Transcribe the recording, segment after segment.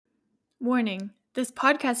Warning: this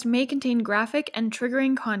podcast may contain graphic and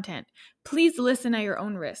triggering content. Please listen at your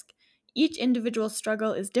own risk. Each individual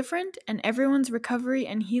struggle is different, and everyone's recovery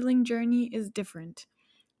and healing journey is different.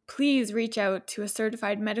 Please reach out to a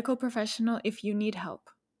certified medical professional if you need help.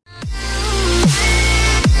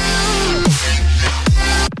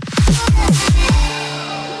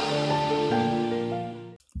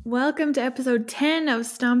 Welcome to episode 10 of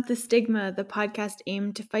Stomp the Stigma, the podcast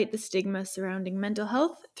aimed to fight the stigma surrounding mental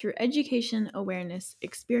health through education, awareness,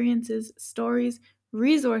 experiences, stories,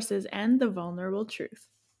 resources, and the vulnerable truth.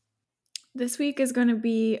 This week is going to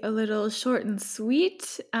be a little short and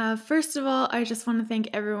sweet. First of all, I just want to thank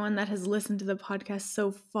everyone that has listened to the podcast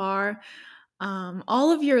so far.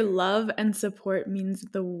 All of your love and support means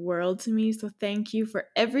the world to me, so thank you for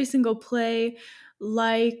every single play,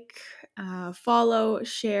 follow,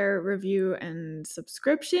 share, review, and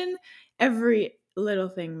subscription. Every little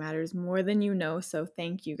thing matters more than you know, so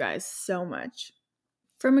thank you guys so much.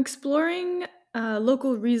 From exploring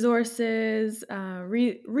local resources,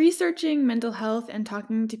 researching mental health, and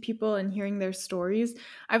talking to people and hearing their stories,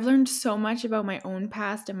 I've learned so much about my own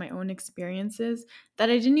past and my own experiences that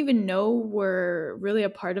I didn't even know were really a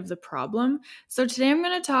part of the problem. So today I'm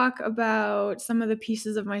going to talk about some of the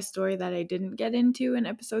pieces of my story that I didn't get into in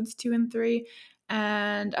episodes 2 and 3.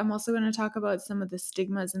 And I'm also going to talk about some of the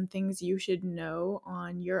stigmas and things you should know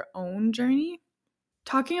on your own journey.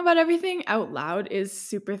 Talking about everything out loud is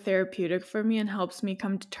super therapeutic for me and helps me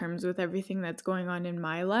come to terms with everything that's going on in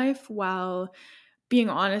my life while being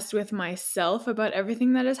honest with myself about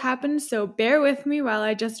everything that has happened. So bear with me while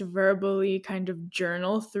I just verbally kind of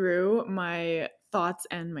journal through my thoughts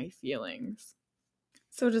and my feelings.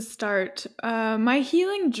 So to start, my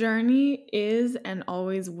healing journey is and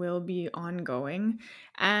always will be ongoing.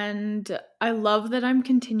 And I love that I'm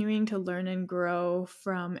continuing to learn and grow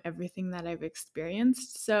from everything that I've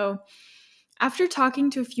experienced. So after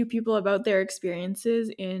talking to a few people about their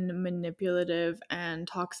experiences in manipulative and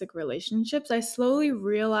toxic relationships, I slowly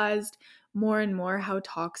realized more and more how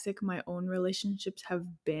toxic my own relationships have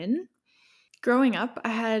been. Growing up, I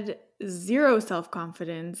had zero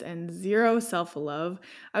self-confidence and zero self-love.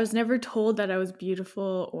 I was never told that I was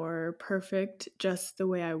beautiful or perfect just the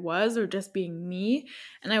way I was or just being me.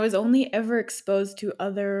 And I was only ever exposed to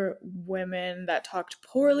other women that talked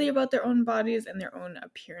poorly about their own bodies and their own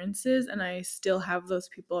appearances. And I still have those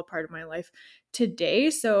people a part of my life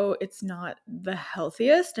today. So it's not the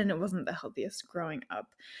healthiest, and it wasn't the healthiest growing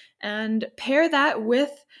up. And pair that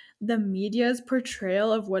with the media's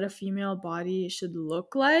portrayal of what a female body should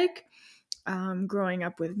look like, growing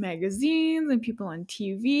up with magazines and people on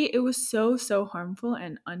TV, it was so harmful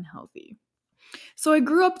and unhealthy. So I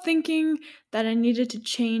grew up thinking that I needed to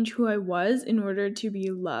change who I was in order to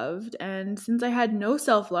be loved. And since I had no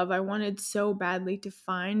self-love, I wanted so badly to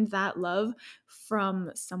find that love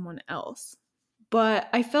from someone else. But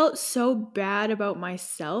I felt so bad about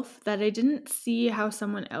myself that I didn't see how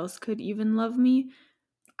someone else could even love me.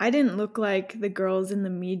 I didn't look like the girls in the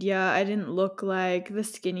media. I didn't look like the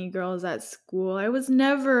skinny girls at school. I was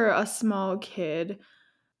never a small kid.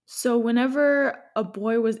 So whenever a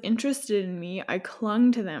boy was interested in me, I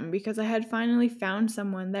clung to them because I had finally found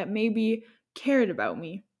someone that maybe cared about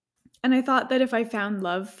me. And I thought that if I found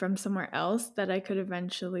love from somewhere else, that I could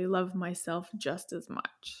eventually love myself just as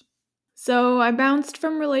much. So I bounced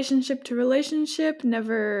from relationship to relationship,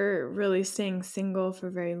 never really staying single for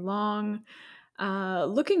very long.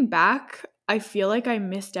 Looking back, I feel like I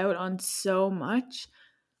missed out on so much.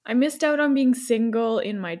 I missed out on being single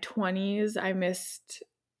in my 20s. I missed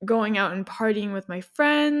going out and partying with my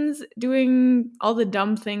friends, doing all the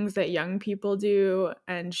dumb things that young people do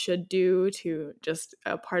and should do to just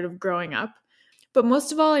a part of growing up. But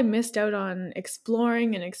most of all, I missed out on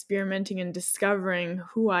exploring and experimenting and discovering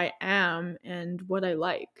who I am and what I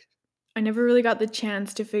like. I never really got the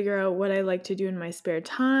chance to figure out what I like to do in my spare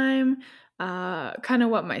time, kind of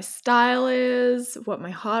what my style is, what my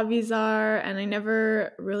hobbies are, and I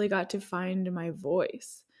never really got to find my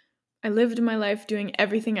voice. I lived my life doing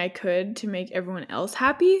everything I could to make everyone else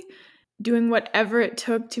happy, doing whatever it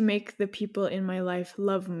took to make the people in my life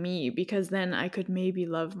love me, because then I could maybe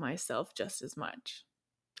love myself just as much.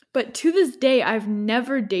 But to this day, I've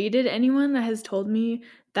never dated anyone that has told me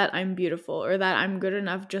that I'm beautiful or that I'm good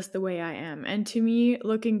enough just the way I am. And to me,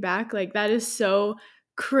 looking back, like that is so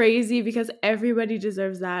crazy because everybody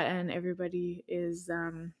deserves that and everybody is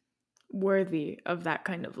worthy of that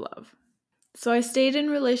kind of love. So I stayed in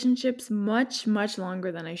relationships much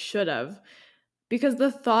longer than I should have because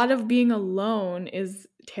the thought of being alone is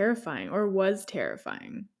terrifying or was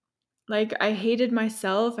terrifying. Like, I hated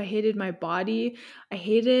myself, I hated my body, I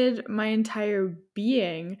hated my entire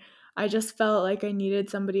being. I just felt like I needed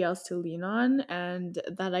somebody else to lean on and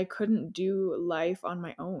that I couldn't do life on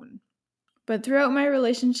my own. But throughout my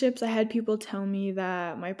relationships, I had people tell me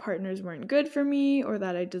that my partners weren't good for me or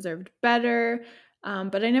that I deserved better.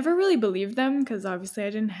 But I never really believed them because obviously I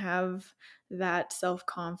didn't have that self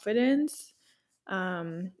confidence.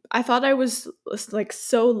 I thought I was like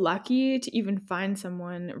so lucky to even find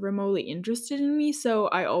someone remotely interested in me, so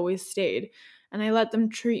I always stayed. And I let them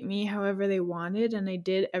treat me however they wanted, and I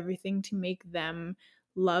did everything to make them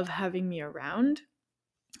love having me around.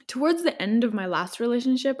 Towards the end of my last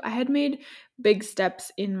relationship, I had made big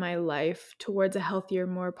steps in my life towards a healthier,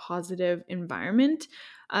 more positive environment.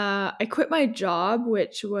 I quit my job,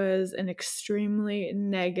 which was an extremely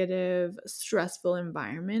negative, stressful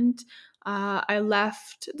environment. I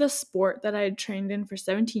left the sport that I had trained in for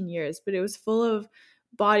 17 years, but it was full of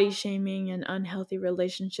body shaming and unhealthy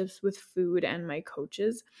relationships with food and my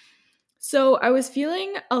coaches. So I was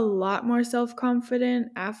feeling a lot more self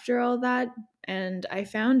confident after all that, and I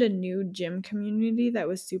found a new gym community that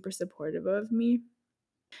was super supportive of me.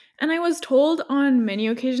 And I was told on many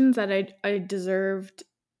occasions that I deserved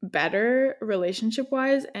better relationship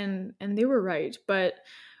wise, and they were right. But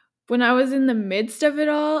when I was in the midst of it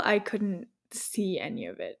all, I couldn't see any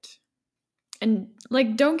of it. And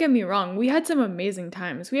like, don't get me wrong, we had some amazing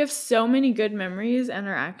times. We have so many good memories and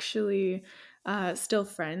are actually still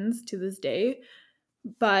friends to this day.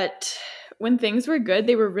 But when things were good,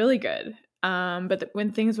 they were really good.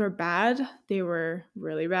 When things were bad, they were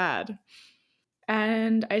really bad.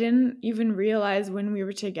 And I didn't even realize when we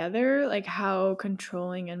were together, like how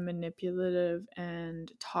controlling and manipulative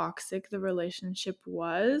and toxic the relationship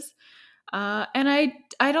was. And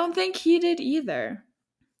I don't think he did either.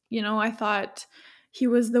 You know, I thought he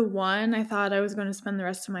was the one. I thought I was going to spend the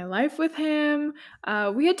rest of my life with him.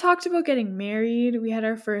 We had talked about getting married. We had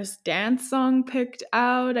our first dance song picked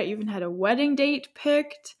out. I even had a wedding date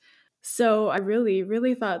picked. So I really,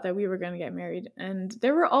 really thought that we were going to get married. And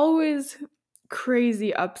there were always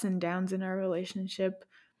crazy ups and downs in our relationship.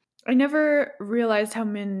 I never realized how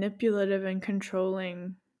manipulative and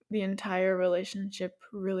controlling the entire relationship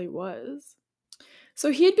really was.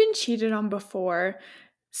 So he had been cheated on before.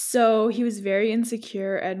 So he was very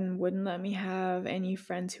insecure and wouldn't let me have any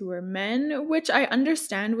friends who were men, which I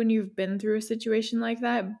understand when you've been through a situation like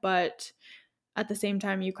that, but at the same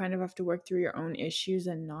time, you kind of have to work through your own issues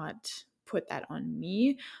and not put that on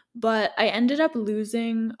me. But I ended up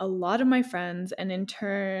losing a lot of my friends, and in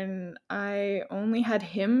turn, I only had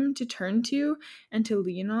him to turn to and to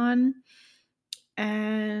lean on.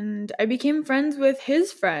 And I became friends with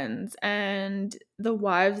his friends and the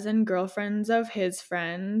wives and girlfriends of his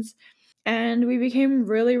friends. And we became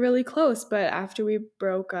really, really close. But after we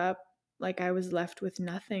broke up, like I was left with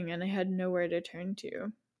nothing and I had nowhere to turn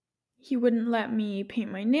to. He wouldn't let me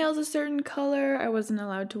paint my nails a certain color. I wasn't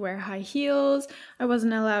allowed to wear high heels. I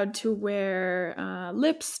wasn't allowed to wear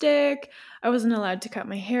lipstick. I wasn't allowed to cut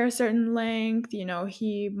my hair a certain length. You know,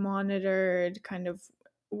 he monitored kind of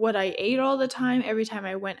what I ate all the time. Every time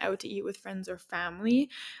I went out to eat with friends or family,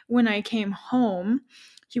 when I came home,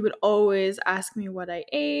 he would always ask me what I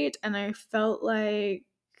ate. And I felt like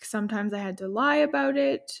sometimes I had to lie about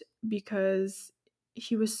it because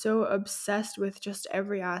he was so obsessed with just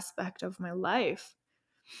every aspect of my life.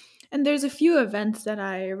 And there's a few events that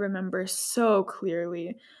I remember so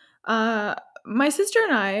clearly. Uh, my sister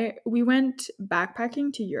and I, we went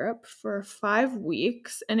backpacking to Europe for 5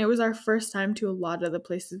 weeks, and it was our first time to a lot of the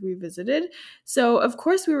places we visited. So, of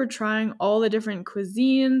course, we were trying all the different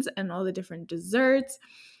cuisines and all the different desserts,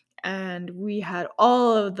 and we had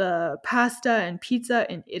all of the pasta and pizza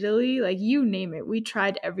in Italy, like you name it. We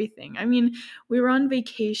tried everything. I mean, we were on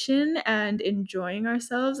vacation and enjoying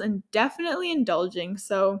ourselves and definitely indulging.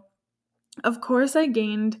 So, of course, I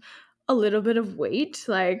gained a little bit of weight.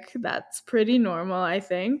 Like, that's pretty normal, I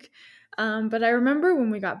think. But I remember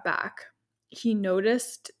when we got back, he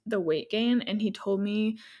noticed the weight gain and he told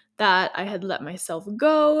me that I had let myself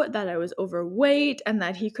go, that I was overweight, and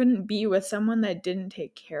that he couldn't be with someone that didn't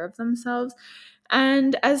take care of themselves.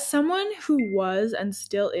 And as someone who was and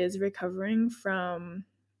still is recovering from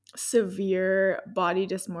severe body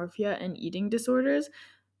dysmorphia and eating disorders,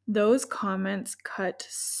 those comments cut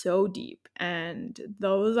so deep, and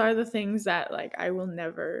those are the things that like I will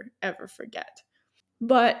never ever forget.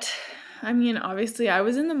 But I mean, obviously I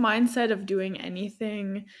was in the mindset of doing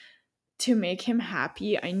anything to make him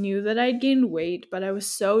happy. I knew that I'd gained weight, but I was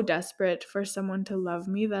so desperate for someone to love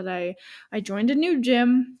me that I joined a new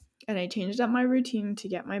gym and I changed up my routine to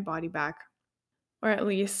get my body back, or at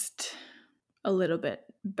least a little bit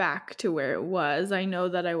back to where it was. I know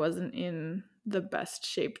that I wasn't in the best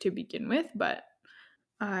shape to begin with, but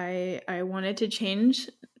I wanted to change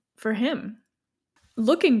for him.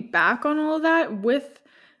 Looking back on all of that with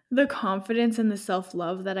the confidence and the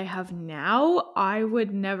self-love that I have now, I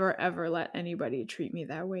would never ever let anybody treat me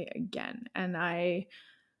that way again. And I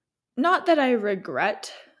not that I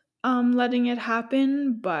regret letting it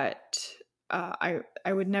happen, but I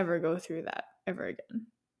would never go through that ever again.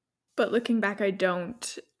 But looking back, I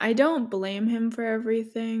don't blame him for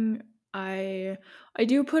everything. I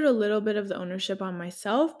do put a little bit of the ownership on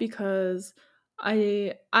myself because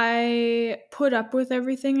I put up with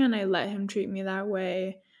everything and I let him treat me that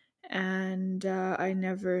way, and I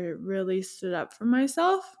never really stood up for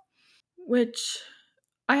myself, which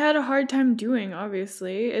I had a hard time doing.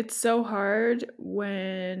 Obviously, it's so hard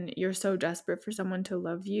when you're so desperate for someone to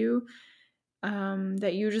love you,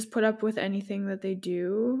 that you just put up with anything that they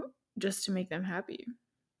do just to make them happy.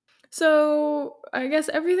 So I guess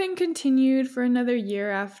everything continued for another year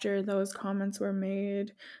after those comments were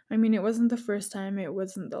made. I mean, it wasn't the first time, it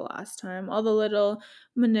wasn't the last time. All the little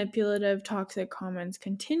manipulative, toxic comments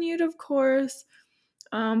continued, of course.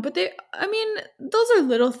 But I mean, those are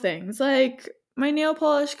little things. Like my nail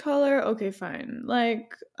polish color, okay, fine.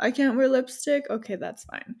 Like I can't wear lipstick, okay, that's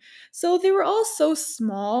fine. So they were all so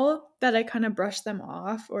small that I kind of brushed them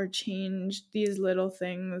off or changed these little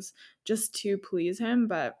things just to please him.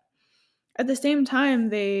 But at the same time,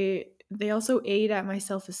 they also ate at my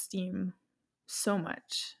self-esteem so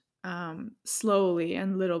much, slowly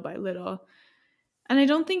and little by little. And I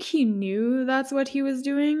don't think he knew that's what he was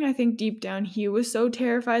doing. I think deep down he was so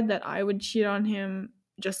terrified that I would cheat on him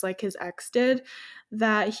just like his ex did,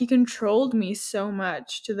 that he controlled me so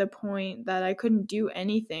much to the point that I couldn't do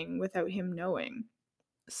anything without him knowing.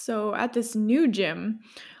 So at this new gym,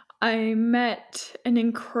 I met an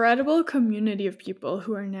incredible community of people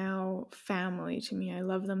who are now family to me. I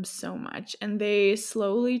love them so much. And they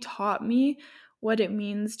slowly taught me what it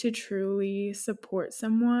means to truly support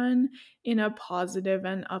someone in a positive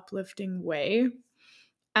and uplifting way.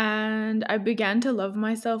 And I began to love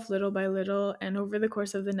myself little by little. And over the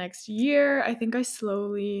course of the next year, I think I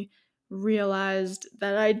slowly realized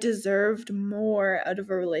that I deserved more out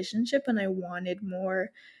of a relationship and I wanted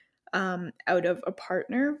more out of a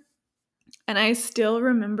partner. And I still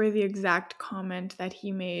remember the exact comment that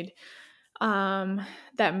he made,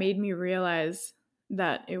 that made me realize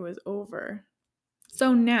that it was over.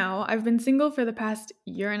 So now I've been single for the past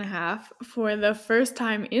year and a half. For the first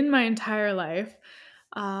time in my entire life,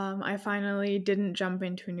 I finally didn't jump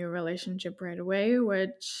into a new relationship right away,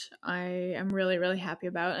 which I am really, really happy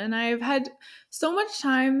about. And I've had so much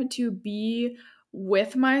time to be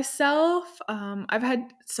with myself. I've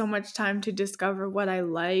had so much time to discover what I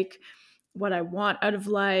like, what I want out of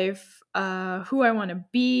life, who I want to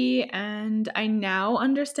be, and I now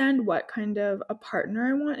understand what kind of a partner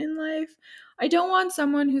I want in life. I don't want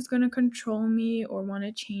someone who's going to control me or want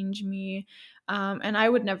to change me. And I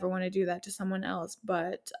would never want to do that to someone else,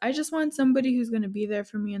 but I just want somebody who's going to be there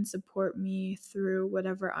for me and support me through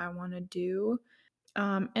whatever I want to do.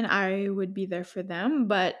 And I would be there for them,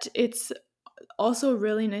 but it's also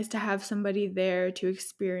really nice to have somebody there to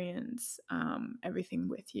experience everything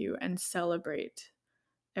with you and celebrate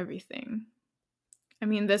everything. I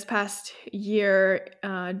mean, this past year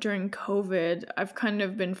during COVID, I've kind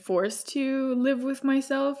of been forced to live with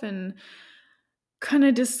myself and kind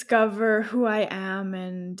of discover who I am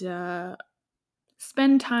and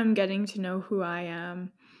spend time getting to know who I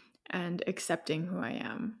am and accepting who I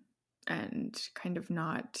am and kind of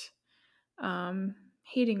not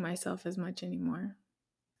hating myself as much anymore.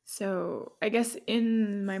 So, I guess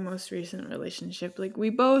in my most recent relationship, like we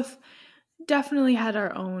both definitely had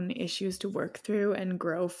our own issues to work through and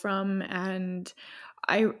grow from, and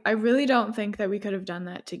I really don't think that we could have done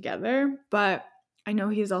that together, but I know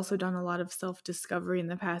he's also done a lot of self-discovery in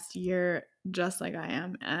the past year just like I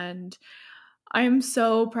am, and I am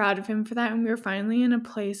so proud of him for that, and we're finally in a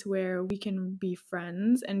place where we can be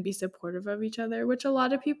friends and be supportive of each other, which a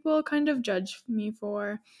lot of people kind of judge me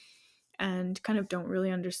for and kind of don't really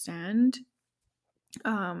understand,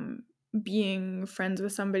 um, being friends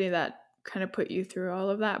with somebody that kind of put you through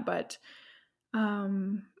all of that. But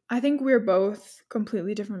I think we're both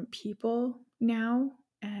completely different people now,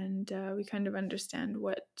 and we kind of understand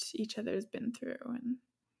what each other's been through, and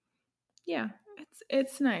yeah,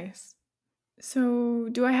 it's nice. So,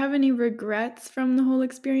 do I have any regrets from the whole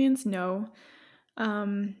experience? No.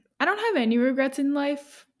 I don't have any regrets in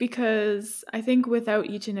life because I think without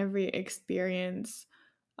each and every experience,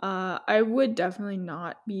 I would definitely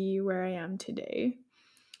not be where I am today.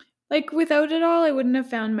 Like, without it all, I wouldn't have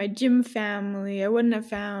found my gym family. I wouldn't have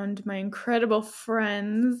found my incredible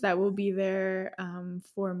friends that will be there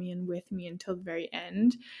for me and with me until the very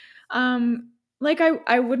end. Like,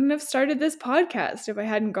 I wouldn't have started this podcast if I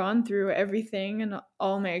hadn't gone through everything and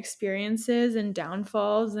all my experiences and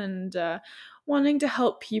downfalls and wanting to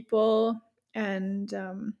help people and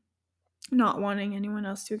not wanting anyone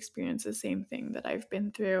else to experience the same thing that I've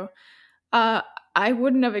been through. Uh, I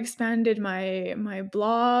wouldn't have expanded my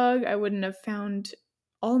blog. I wouldn't have found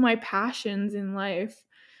all my passions in life.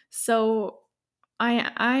 So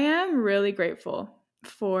I am really grateful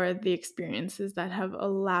for the experiences that have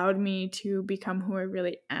allowed me to become who I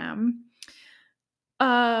really am.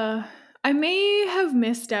 Uh, I may have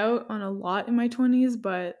missed out on a lot in my 20s,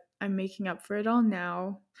 but I'm making up for it all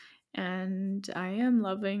now, and I am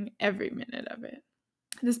loving every minute of it.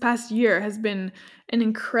 This past year has been an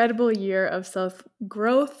incredible year of self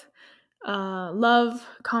growth, love,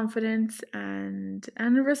 confidence, and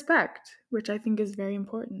respect, which I think is very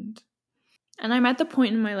important. And I'm at the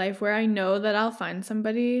point in my life where I know that I'll find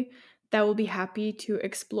somebody that will be happy to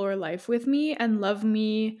explore life with me and love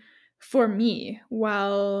me for me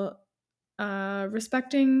while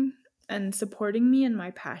respecting and supporting me and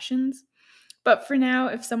my passions. But for now,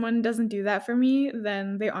 if someone doesn't do that for me,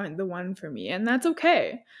 then they aren't the one for me, and that's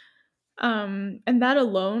okay. And that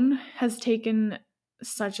alone has taken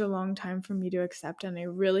such a long time for me to accept, and I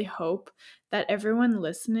really hope that everyone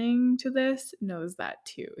listening to this knows that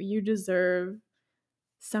too. You deserve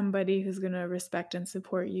somebody who's going to respect and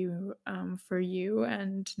support you for you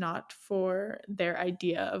and not for their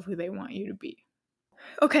idea of who they want you to be.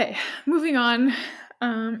 Okay, moving on.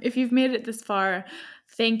 If you've made it this far,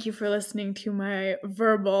 thank you for listening to my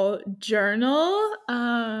verbal journal.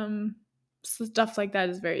 Stuff like that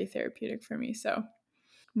is very therapeutic for me. So,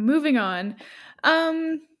 moving on.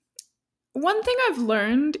 Um, One thing I've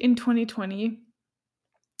learned in 2020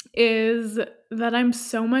 is that I'm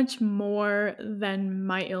so much more than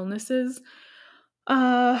my illnesses.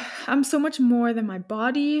 I'm so much more than my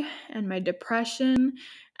body and my depression.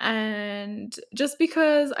 And just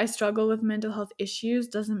because I struggle with mental health issues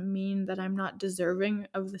doesn't mean that I'm not deserving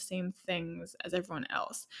of the same things as everyone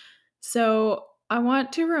else. So I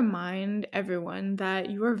want to remind everyone that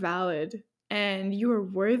you are valid and you are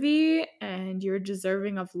worthy and you're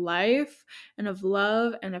deserving of life and of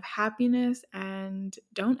love and of happiness. And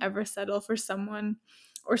don't ever settle for someone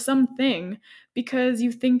or something because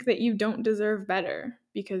you think that you don't deserve better,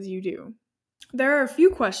 because you do. There are a few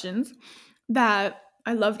questions that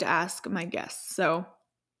I love to ask my guests. So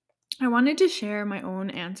I wanted to share my own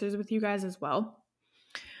answers with you guys as well.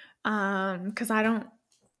 Because I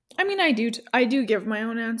do give my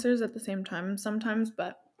own answers at the same time sometimes,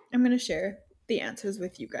 but I'm going to share the answers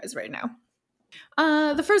with you guys right now.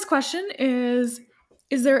 The first question is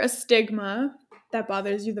there a stigma that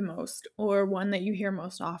bothers you the most or one that you hear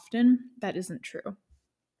most often that isn't true?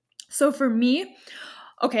 So for me,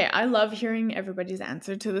 okay, I love hearing everybody's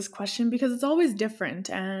answer to this question because it's always different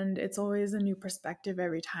and it's always a new perspective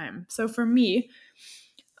every time. So for me,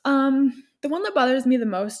 the one that bothers me the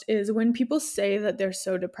most is when people say that they're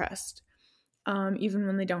so depressed, even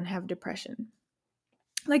when they don't have depression.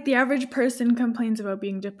 Like the average person complains about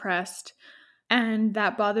being depressed, and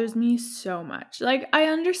that bothers me so much. Like, I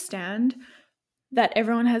understand that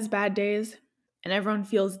everyone has bad days and everyone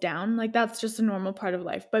feels down. Like, that's just a normal part of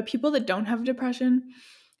life. But people that don't have depression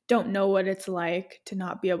don't know what it's like to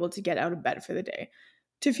not be able to get out of bed for the day,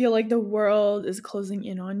 to feel like the world is closing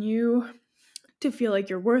in on you, to feel like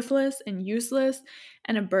you're worthless and useless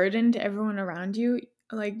and a burden to everyone around you.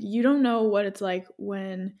 Like, you don't know what it's like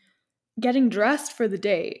when getting dressed for the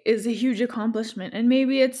day is a huge accomplishment, and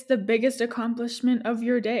maybe it's the biggest accomplishment of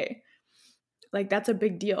your day. Like, that's a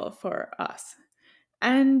big deal for us.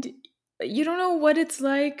 And you don't know what it's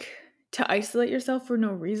like to isolate yourself for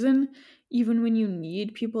no reason, even when you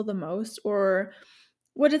need people the most, or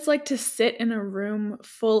what it's like to sit in a room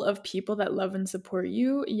full of people that love and support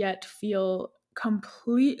you, yet feel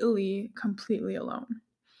completely alone.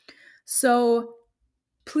 So,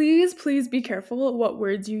 please, please be careful what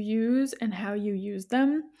words you use and how you use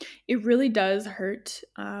them. It really does hurt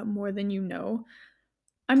more than you know.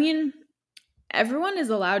 I mean, everyone is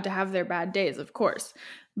allowed to have their bad days, of course,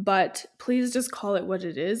 but please just call it what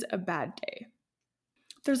it is, a bad day.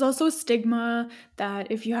 There's also a stigma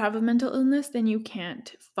that if you have a mental illness, then you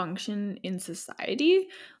can't function in society.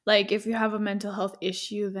 Like, if you have a mental health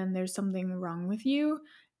issue, then there's something wrong with you.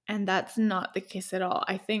 And that's not the case at all.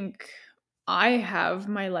 I think I have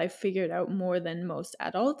my life figured out more than most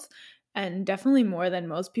adults, and definitely more than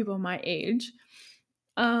most people my age.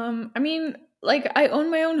 I mean, like, I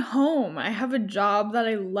own my own home. I have a job that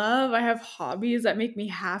I love. I have hobbies that make me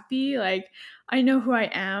happy. Like, I know who I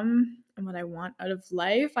am and what I want out of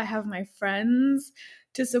life. I have my friends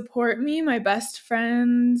to support me, my best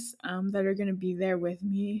friends that are going to be there with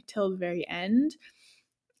me till the very end.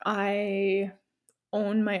 I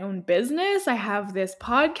own my own business. I have this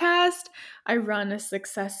podcast. I run a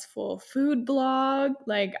successful food blog.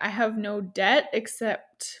 Like, I have no debt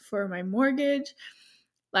except for my mortgage.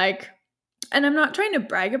 Like, and I'm not trying to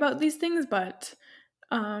brag about these things, but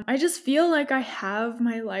I just feel like I have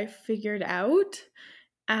my life figured out,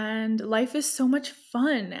 and life is so much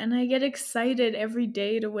fun, and I get excited every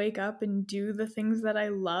day to wake up and do the things that I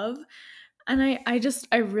love. And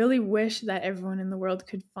I really wish that everyone in the world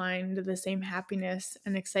could find the same happiness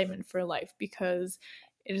and excitement for life, because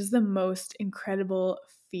it is the most incredible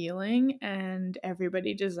feeling, and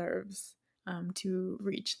everybody deserves to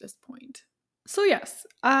reach this point. So, yes,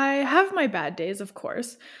 I have my bad days, of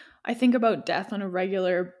course. I think about death on a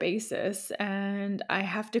regular basis, and I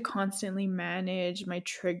have to constantly manage my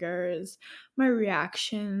triggers, my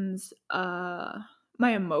reactions, my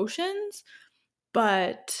emotions,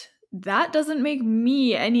 but that doesn't make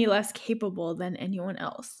me any less capable than anyone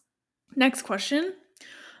else. Next question.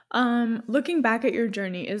 Looking back at your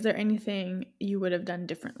journey, is there anything you would have done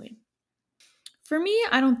differently? For me,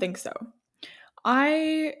 I don't think so.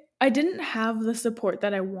 I didn't have the support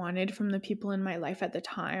that I wanted from the people in my life at the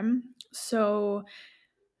time. So,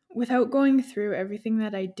 without going through everything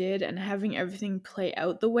that I did and having everything play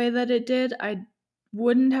out the way that it did, I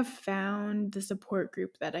wouldn't have found the support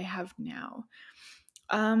group that I have now.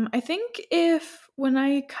 I think if when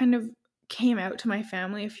I kind of came out to my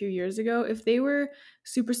family a few years ago, if they were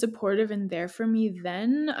super supportive and there for me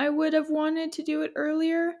then, I would have wanted to do it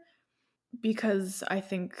earlier, because I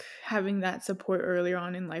think having that support earlier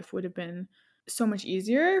on in life would have been so much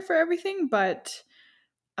easier for everything. But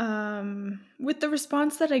with the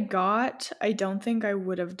response that I got, I don't think I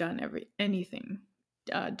would have done anything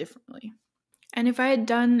differently. And if I had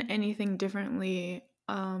done anything differently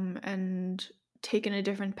and taken a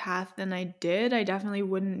different path than I did, I definitely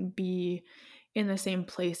wouldn't be in the same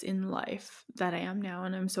place in life that I am now.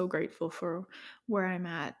 And I'm so grateful for where I'm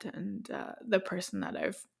at and the person that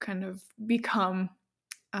I've kind of become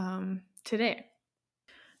today.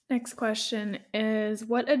 Next question is,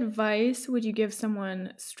 what advice would you give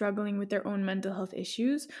someone struggling with their own mental health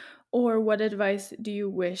issues, or what advice do you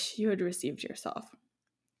wish you had received yourself?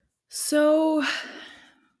 So,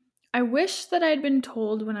 I wish that I'd been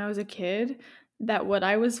told when I was a kid that what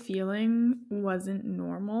I was feeling wasn't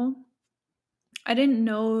normal. I didn't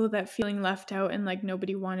know that feeling left out and like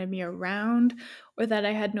nobody wanted me around, or that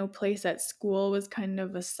I had no place at school, was kind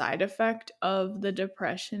of a side effect of the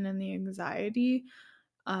depression and the anxiety.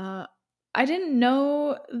 Uh, I didn't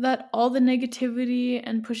know that all the negativity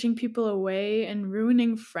and pushing people away and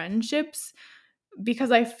ruining friendships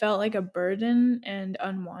because I felt like a burden and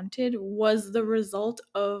unwanted was the result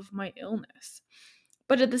of my illness.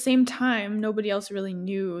 But at the same time, nobody else really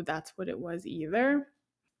knew that's what it was either.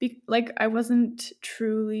 Like, I wasn't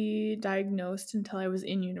truly diagnosed until I was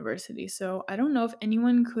in university. So I don't know if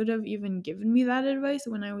anyone could have even given me that advice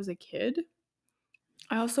when I was a kid.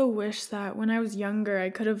 I also wish that when I was younger, I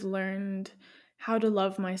could have learned how to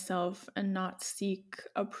love myself and not seek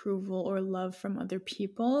approval or love from other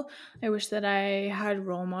people. I wish that I had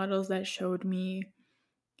role models that showed me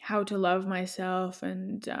how to love myself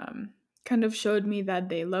and kind of showed me that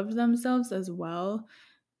they loved themselves as well,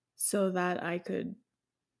 so that I could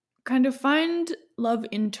kind of find love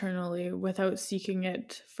internally without seeking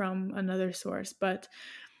it from another source. But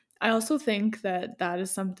I also think that that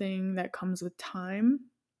is something that comes with time.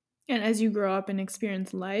 And as you grow up and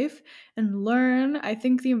experience life and learn, I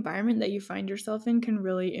think the environment that you find yourself in can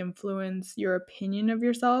really influence your opinion of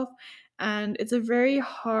yourself. And it's a very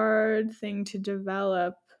hard thing to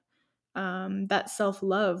develop, that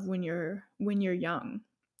self-love when you're young.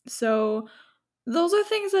 So those are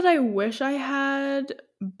things that I wish I had,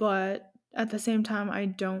 but at the same time, I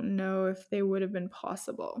don't know if they would have been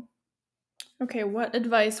possible. Okay, what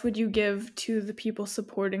advice would you give to the people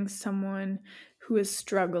supporting someone who is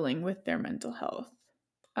struggling with their mental health?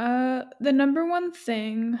 The number one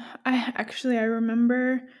thing, I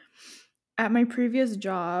remember at my previous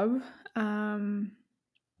job, um,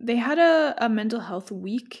 they had a mental health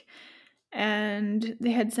week, and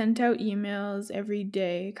they had sent out emails every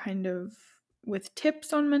day, kind of with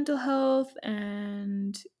tips on mental health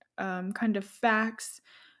and kind of facts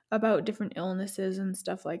about different illnesses and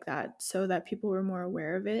stuff like that, so that people were more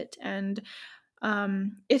aware of it. And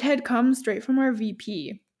it had come straight from our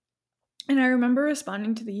VP. And I remember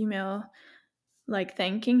responding to the email like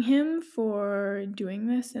thanking him for doing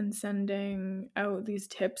this and sending out these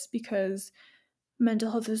tips because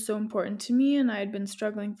mental health is so important to me and I had been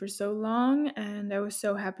struggling for so long, and I was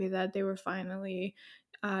so happy that they were finally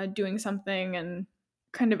doing something and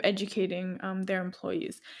kind of educating their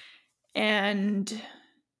employees. And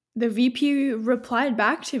the VP replied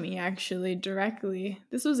back to me actually directly.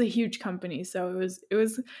 This was a huge company, so it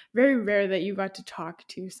was very rare that you got to talk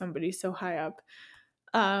to somebody so high up.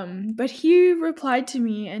 But he replied to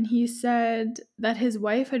me and he said that his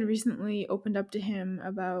wife had recently opened up to him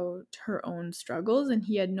about her own struggles and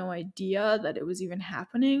he had no idea that it was even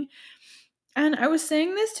happening. And I was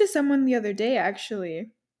saying this to someone the other day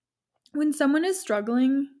actually. When someone is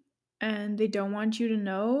struggling and they don't want you to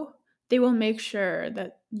know, they will make sure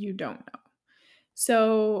that you don't know.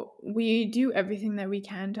 So we do everything that we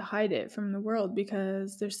can to hide it from the world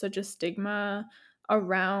because there's such a stigma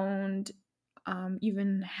around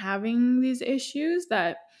even having these issues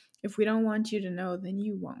that if we don't want you to know, then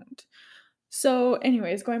you won't. So,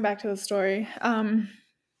 anyways, going back to the story,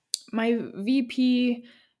 my VP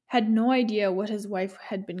had no idea what his wife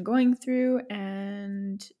had been going through,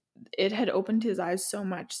 and it had opened his eyes so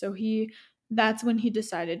much. So that's when he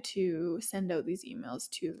decided to send out these emails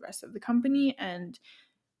to the rest of the company. And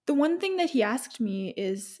the one thing that he asked me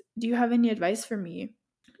is, do you have any advice for me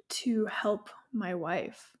to help my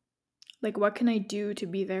wife? Like, what can I do to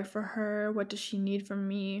be there for her? What does she need from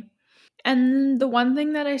me? And the one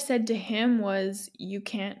thing that I said to him was, you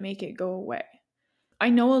can't make it go away. I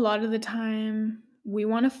know a lot of the time we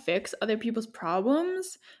want to fix other people's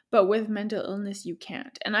problems, but with mental illness, you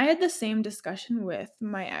can't. And I had the same discussion with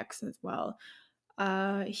my ex as well.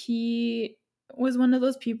 He was one of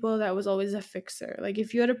those people that was always a fixer. Like,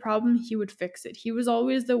 if you had a problem, he would fix it. He was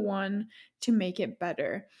always the one to make it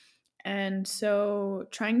better. And so,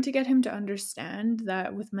 trying to get him to understand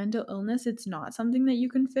that with mental illness, it's not something that you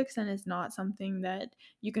can fix and it's not something that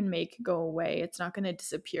you can make go away. It's not going to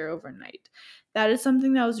disappear overnight. That is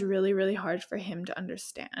something that was really, really hard for him to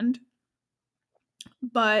understand.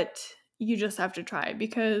 But you just have to try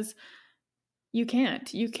because you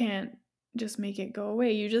can't. You can't just make it go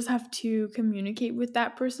away. You just have to communicate with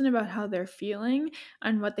that person about how they're feeling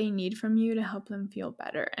and what they need from you to help them feel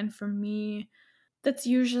better. And for me, that's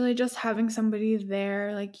usually just having somebody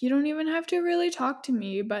there. Like, you don't even have to really talk to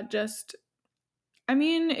me, but just, I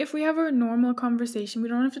mean, if we have a normal conversation, we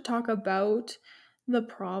don't have to talk about the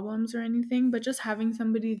problems or anything, but just having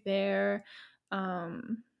somebody there,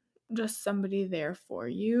 um, just somebody there for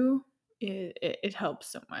you, it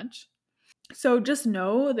helps so much. So just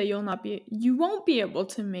know that you won't be able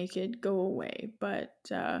to make it go away, but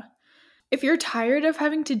if you're tired of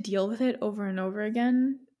having to deal with it over and over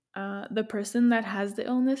again, the person that has the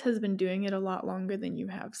illness has been doing it a lot longer than you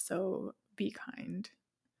have, so be kind.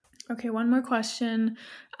 Okay, one more question.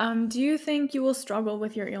 Do you think you will struggle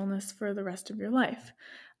with your illness for the rest of your life?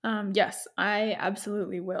 Yes, I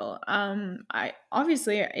absolutely will. I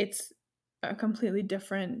obviously it's a completely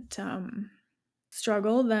different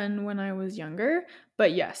struggle than when I was younger,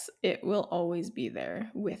 but yes, it will always be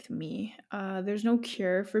there with me. There's no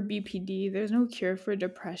cure for BPD, there's no cure for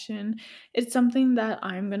depression. It's something that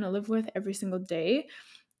I'm going to live with every single day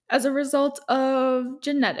as a result of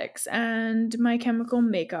genetics and my chemical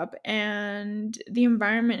makeup and the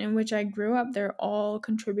environment in which I grew up. They're all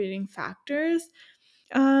contributing factors.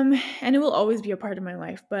 And it will always be a part of my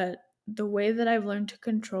life, but the way that I've learned to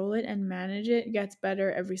control it and manage it gets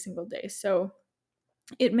better every single day. So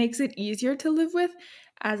it makes it easier to live with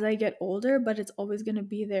as I get older, but it's always going to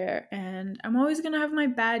be there. And I'm always going to have my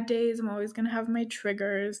bad days. I'm always going to have my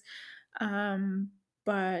triggers. Um,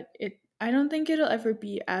 but I don't think it'll ever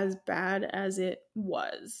be as bad as it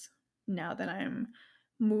was now that I'm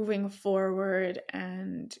moving forward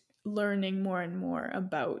and learning more and more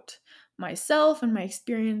about myself and my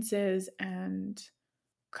experiences and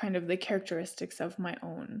kind of the characteristics of my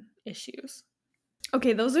own issues.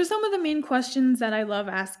 Okay, those are some of the main questions that I love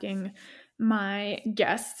asking my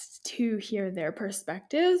guests to hear their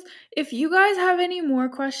perspectives. If you guys have any more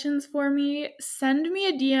questions for me, send me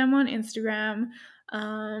a DM on Instagram.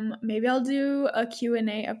 Maybe I'll do a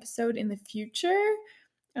Q&A episode in the future.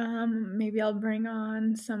 Maybe I'll bring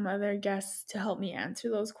on some other guests to help me answer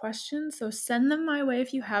those questions. So send them my way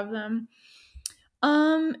if you have them.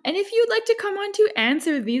 And if you'd like to come on to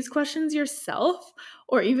answer these questions yourself,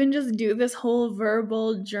 or even just do this whole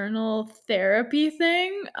verbal journal therapy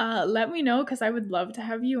thing, let me know because I would love to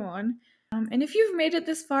have you on. And if you've made it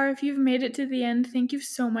this far, if you've made it to the end, thank you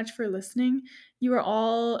so much for listening. You are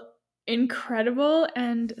all incredible,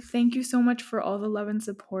 and thank you so much for all the love and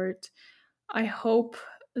support. I hope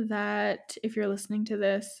that if you're listening to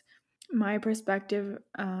this, my perspective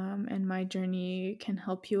and my journey can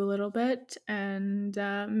help you a little bit and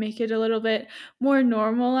make it a little bit more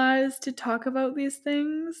normalized to talk about these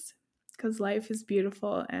things, because life is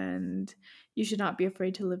beautiful and you should not be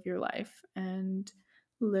afraid to live your life and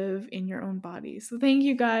live in your own body. So thank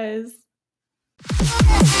you guys.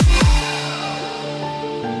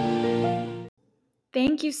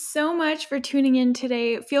 Thank you so much for tuning in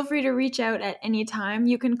today. Feel free to reach out at any time.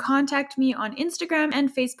 You can contact me on Instagram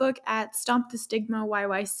and Facebook at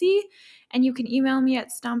StompTheStigmaYYC, and you can email me at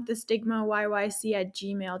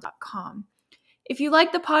stompthestigmayyc@gmail.com. If you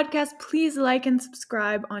like the podcast, please like and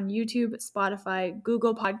subscribe on YouTube, Spotify,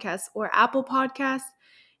 Google Podcasts, or Apple Podcasts.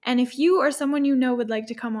 And if you or someone you know would like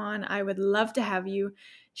to come on, I would love to have you.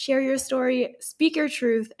 Share your story, speak your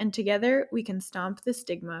truth, and together we can stomp the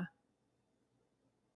stigma.